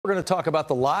We're going to talk about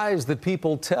the lies that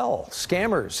people tell.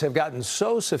 Scammers have gotten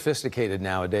so sophisticated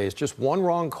nowadays. Just one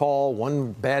wrong call,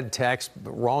 one bad text,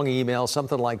 wrong email,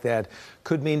 something like that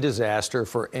could mean disaster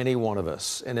for any one of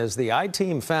us. And as the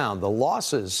I-Team found, the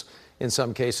losses in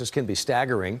some cases can be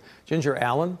staggering. Ginger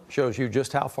Allen shows you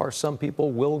just how far some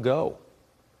people will go.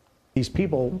 These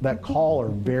people that call are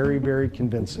very, very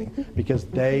convincing because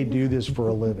they do this for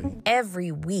a living.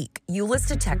 Every week, Euless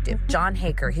detective John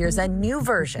Haecker hears a new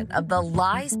version of the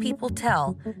lies people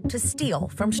tell to steal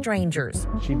from strangers.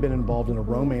 She'd been involved in a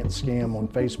romance scam on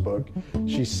Facebook.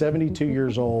 She's 72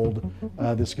 years old.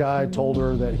 This guy told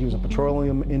her that he was a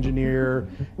petroleum engineer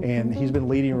and he's been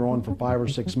leading her on for 5 or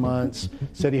 6 months.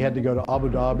 Said he had to go to Abu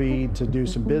Dhabi to do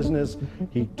some business.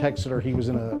 He texted her he was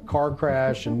in a car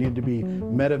crash and needed to be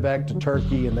medevaced to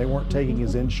Turkey, and they weren't taking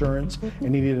his insurance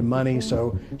and he needed money.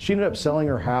 So she ended up selling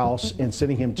her house and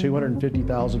sending him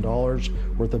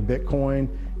 $250,000 worth of Bitcoin,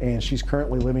 and she's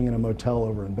currently living in a motel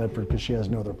over in Bedford because she has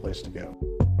no other place to go.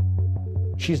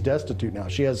 She's destitute now.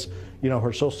 She has,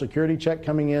 her Social Security check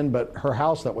coming in, but her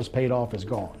house that was paid off is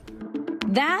gone.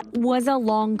 That was a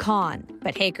long con,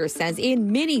 but Haecker says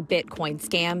in many Bitcoin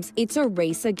scams, it's a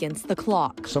race against the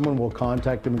clock. Someone will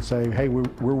contact them and say, hey,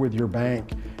 we're with your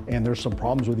bank and there's some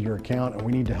problems with your account and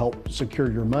we need to help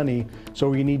secure your money. So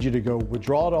we need you to go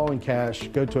withdraw it all in cash,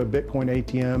 go to a Bitcoin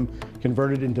ATM,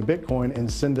 convert it into Bitcoin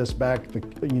and send us back the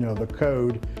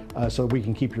code so we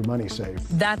can keep your money safe.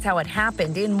 That's how it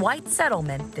happened in White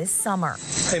Settlement this summer.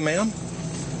 Hey, ma'am.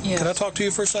 Yes. Can I talk to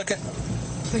you for a second?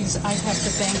 Please, I have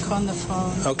the bank on the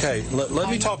phone. Okay, let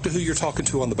me talk to who you're talking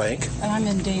to on the bank. I'm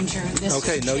in danger.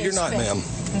 Okay, no, you're not, ma'am.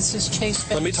 This is Chase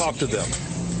Bank. Let me talk to them.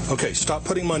 Okay, stop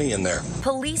putting money in there.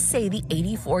 Police say the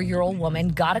 84-year-old woman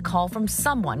got a call from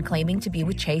someone claiming to be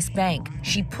with Chase Bank.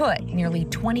 She put nearly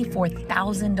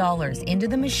 $24,000 into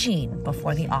the machine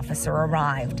before the officer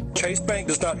arrived. Chase Bank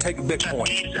does not take Bitcoin.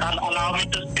 Please allow me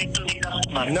to speak to the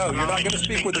customer. No, you're not going to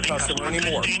speak with the customer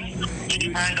anymore.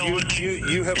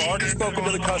 You have already spoken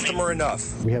to the customer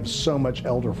enough. We have so much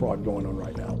elder fraud going on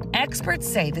right now. Experts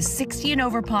say the 60 and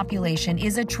over population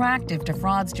is attractive to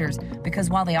fraudsters because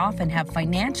while they often have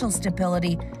financial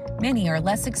stability, many are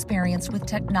less experienced with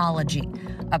technology.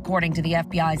 According to the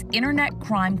FBI's Internet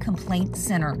Crime Complaint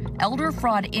Center, elder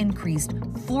fraud increased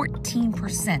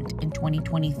 14% in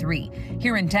 2023.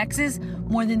 Here in Texas,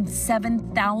 more than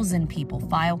 7,000 people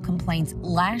filed complaints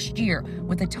last year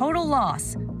with a total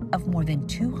loss of more than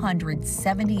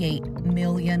 $278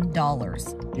 million.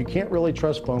 You can't really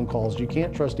trust phone calls. You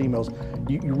can't trust emails.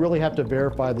 You really have to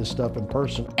verify this stuff in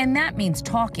person. And that means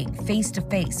talking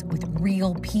face-to-face with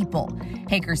real people.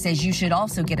 Haecker says you should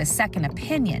also get a second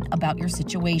opinion about your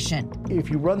situation. If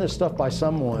you run this stuff by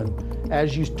someone,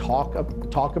 as you talk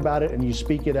about it and you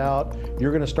speak it out,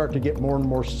 you're going to start to get more and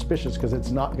more suspicious because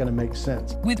it's not going to make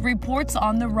sense. With reports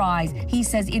on the rise, he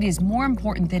says it is more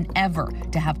important than ever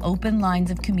to have open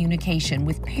lines of communication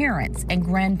with parents and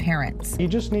grandparents. You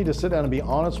just need to sit down and be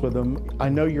honest with them. I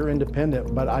know you're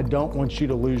independent, but I don't want you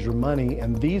to lose your money.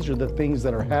 And these are the things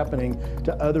that are happening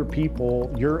to other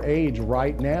people your age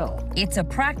right now. It's a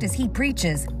practice he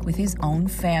preaches with his own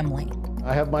family.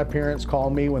 I have my parents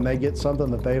call me when they get something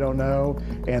that they don't know,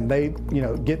 and they,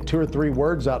 get 2 or 3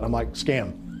 words out, and I'm like,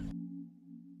 scam.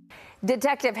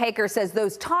 Detective Haecker says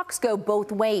those talks go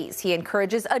both ways. He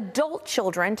encourages adult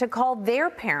children to call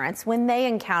their parents when they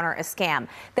encounter a scam.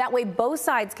 That way, both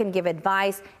sides can give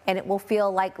advice, and it will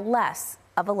feel like less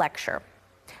of a lecture.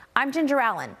 I'm Ginger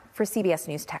Allen for CBS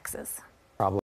News Texas.